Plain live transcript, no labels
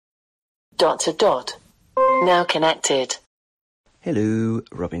Now connected. Hello,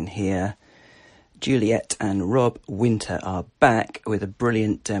 Robin here. Juliet and Rob Winter are back with a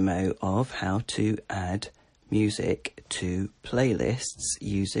brilliant demo of how to add music to playlists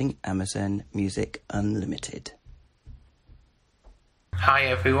using Amazon Music Unlimited. Hi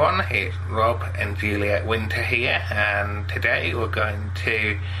everyone, it's Rob and Juliet Winter here, and today we're going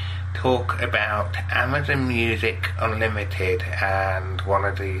to talk about Amazon Music Unlimited and one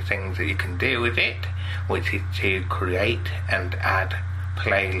of the things that you can do with it, which is to create and add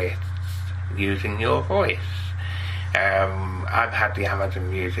playlists using your voice. I've had the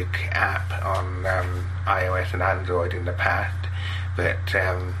Amazon Music app on iOS and Android in the past, but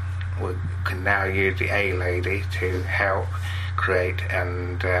we can now use the A-Lady to help create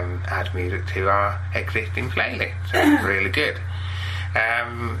and add music to our existing playlist, so it's really good.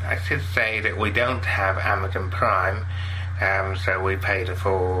 I should say that we don't have Amazon Prime, so we pay the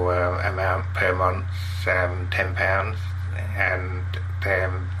full amount per month, £10, and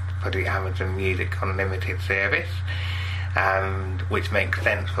for the Amazon Music Unlimited service, and which makes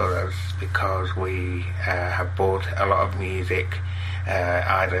sense for us because we have bought a lot of music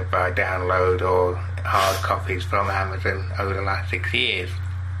either by download or hard copies from Amazon over the last 6 years,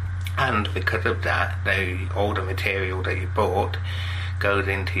 and because of that, all the material that you bought goes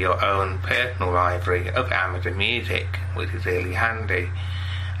into your own personal library of Amazon Music, which is really handy.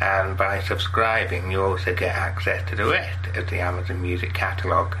 And by subscribing, you also get access to the rest of the Amazon Music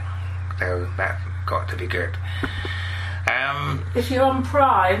catalogue, so that's got to be good. If you're on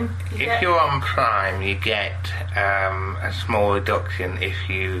Prime, you get a small reduction if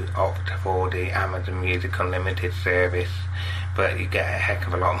you opt for the Amazon Music Unlimited service, but you get a heck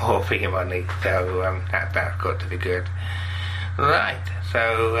of a lot more for your money, so that's got to be good. Right,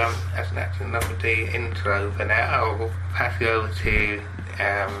 so that's enough of the intro for now. I'll pass you over to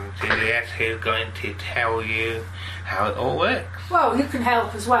Juliet, who's going to tell you how it all works. Well, you can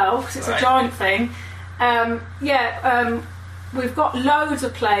help as well, because it's a joint thing. We've got loads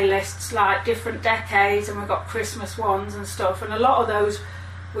of playlists, like different decades, and we've got Christmas ones and stuff, and a lot of those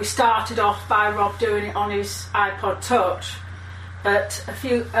we started off by Rob doing it on his iPod Touch, but a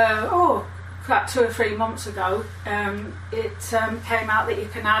few, about 2 or 3 months ago, it came out that you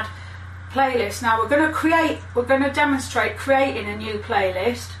can add playlists. Now we're going to demonstrate creating a new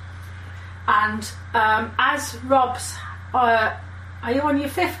playlist, and as Rob's, are you on your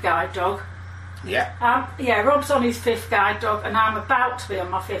 5th guide dog? Yeah. Rob's on his 5th guide dog, and I'm about to be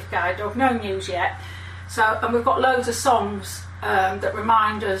on my 5th guide dog. No news yet. And we've got loads of songs that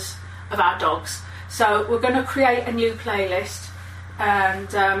remind us of our dogs. So we're going to create a new playlist,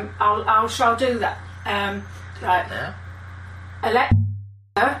 and I'll do that. Right now.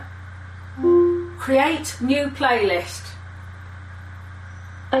 Alexa, create new playlist.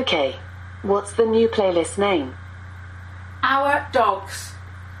 Okay, what's the new playlist name? Our Dogs.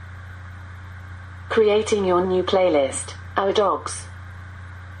 Creating your new playlist, Our Dogs.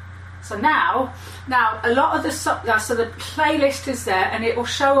 So now a lot of so the playlist is there, and it will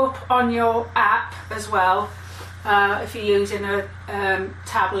show up on your app as well, if you're using a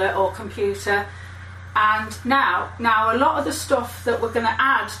tablet or computer. And now a lot of the stuff that we're going to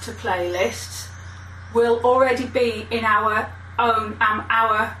add to playlists will already be in our own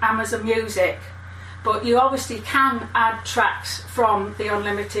our Amazon Music, but you obviously can add tracks from the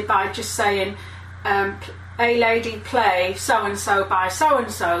Unlimited by just saying A-Lady play so-and-so by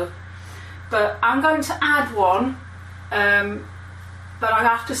so-and-so. But I'm going to add one, but I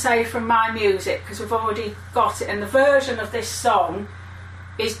have to say from my music, because we've already got it, and the version of this song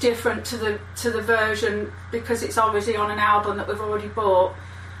is different to the version because it's obviously on an album that we've already bought.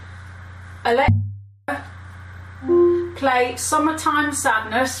 Alexa, play Summertime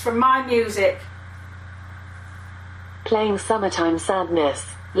Sadness from my music. Playing Summertime Sadness,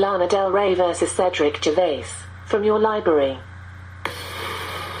 Lana Del Rey vs. Cedric Gervais, from your library.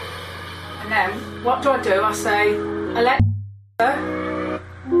 And then, what do? I say, Alexa,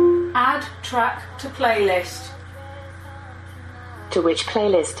 add track to playlist. To which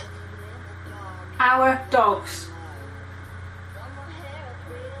playlist? Our Dogs.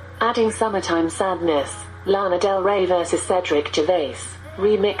 Adding Summertime Sadness, Lana Del Rey vs. Cedric Gervais,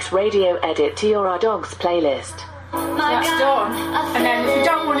 remix radio edit to your Our Dogs playlist. So that's done. And then if you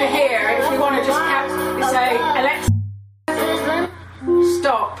don't want to hear it, if you want to just say, Alexa,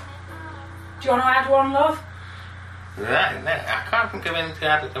 stop. Do you want to add one, love? I can't think of anything to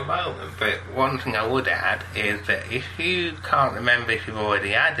add at the moment, but one thing I would add is that if you can't remember if you've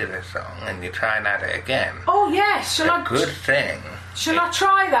already added a song and you try and add it again, oh yes, good thing Shall I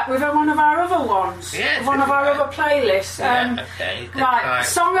try that with one of our other ones? Yeah, one of our other playlists. Okay. Right,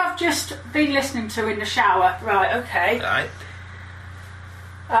 song I've just been listening to in the shower. Right, okay. Right.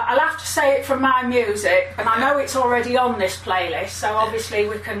 I'll have to say it from my music, and I know it's already on this playlist, so obviously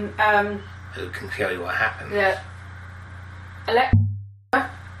we can... Who can show you what happens? Yeah.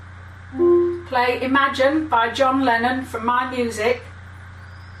 Play Imagine by John Lennon from my music.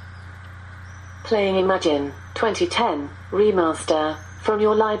 Playing Imagine 2010 remaster from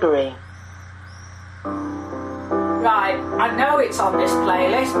your library. Right, I know it's on this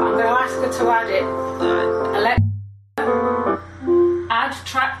playlist, but I'm going to ask her to add it. Right. Add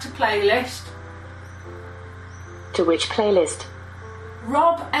track to playlist. To which playlist?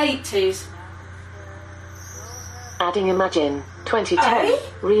 Rob 80s. Adding Imagine 2010 Hey?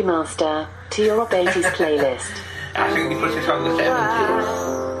 remaster to your Rob 80s playlist. I think you put it on the 70s.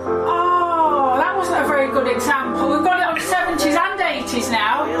 Oh, that wasn't a very good example. We've got it on 70s and 80s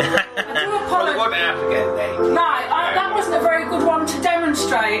now. I do Well, it apologise. wasn't out again, then. Right, that wasn't a very good one to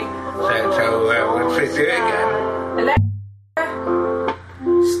demonstrate. So we'll do it again.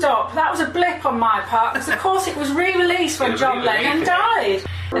 Stop. That was a blip on my part, because of course it was re-released when John Lennon died.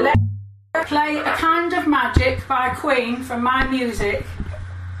 Play A Kind of Magic by Queen from my music.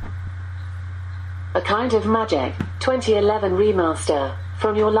 A Kind of Magic 2011 remaster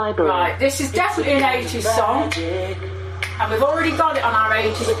from your library. Right, this is definitely an 80s song, and we've already got it on our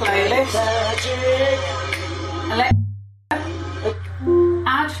 80s playlist.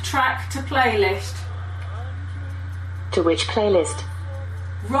 Add track to playlist. To which playlist?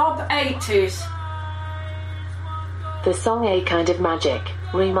 Rob 80s. The song A Kind of Magic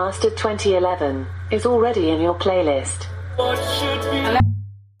remastered 2011 is already in your playlist.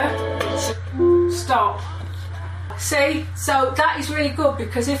 Stop. See, so that is really good,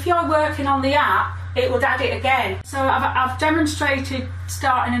 because if you're working on the app, it would add it again. So I've demonstrated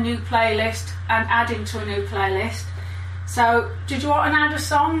starting a new playlist and adding to a new playlist. So did you want to add a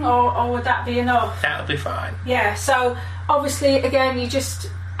song, or would that be enough? That'll be fine. Yeah, so obviously again you just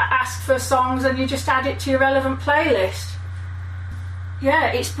ask for songs and you just add it to your relevant playlist.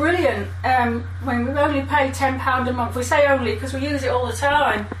 Yeah, it's brilliant. When we only pay £10 a month, we say only because we use it all the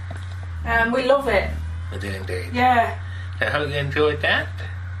time. We love it. We do indeed. Yeah. So I hope you enjoyed that.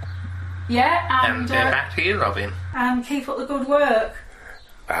 Yeah, And back to you, Robin. and keep up the good work.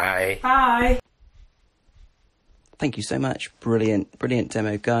 Bye. Bye. Thank you so much. Brilliant, brilliant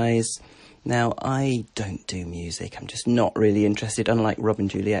demo, guys. Now, I don't do music. I'm just not really interested, unlike Rob and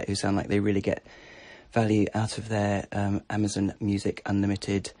Juliet, who sound like they really get value out of their Amazon Music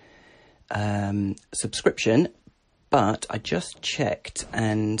Unlimited subscription. But I just checked,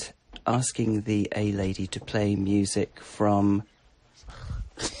 and asking the A lady to play music from...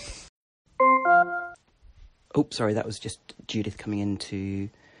 Oh, sorry, that was just Judith coming in to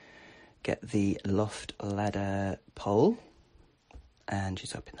get the loft ladder pole. And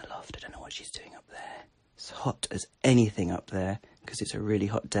she's up in the loft. I don't know what she's doing up there. It's hot as anything up there, because it's a really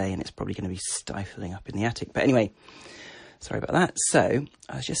hot day and it's probably going to be stifling up in the attic. But anyway, sorry about that. So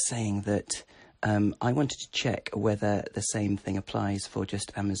I was just saying that I wanted to check whether the same thing applies for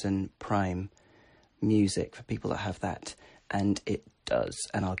just Amazon Prime Music for people that have that. And it does.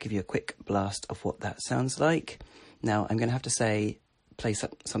 And I'll give you a quick blast of what that sounds like. Now, I'm going to have to say, play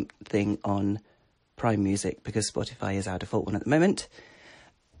something on Prime Music, because Spotify is our default one at the moment.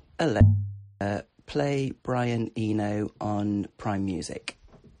 Alexa, play Brian Eno on Prime Music.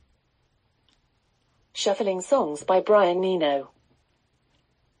 Shuffling songs by Brian Eno.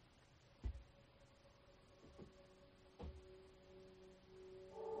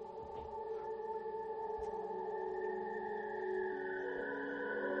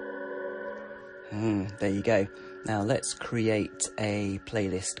 There you go. Now let's create a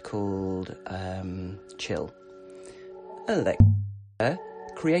playlist called Chill. Alexa,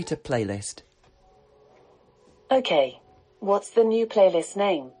 create a playlist. Okay. What's the new playlist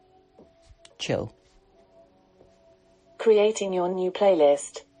name? Chill. Creating your new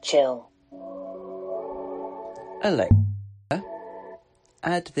playlist, Chill. Alexa,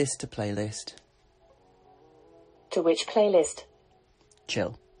 add this to playlist. To which playlist?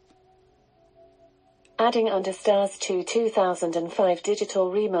 Chill. Adding Under Stars 2 2005 digital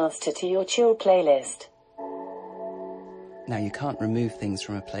remaster to your Chill playlist. Now, you can't remove things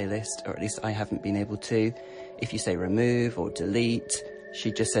from a playlist, or at least I haven't been able to. If you say remove or delete,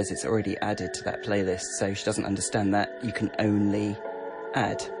 she just says it's already added to that playlist, so she doesn't understand that. You can only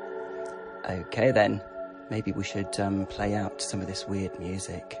add. Okay then, maybe we should play out some of this weird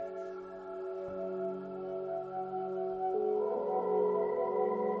music.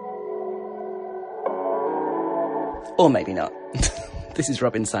 Or maybe not. This is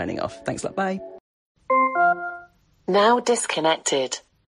Robin signing off. Thanks a lot. Bye. Now disconnected.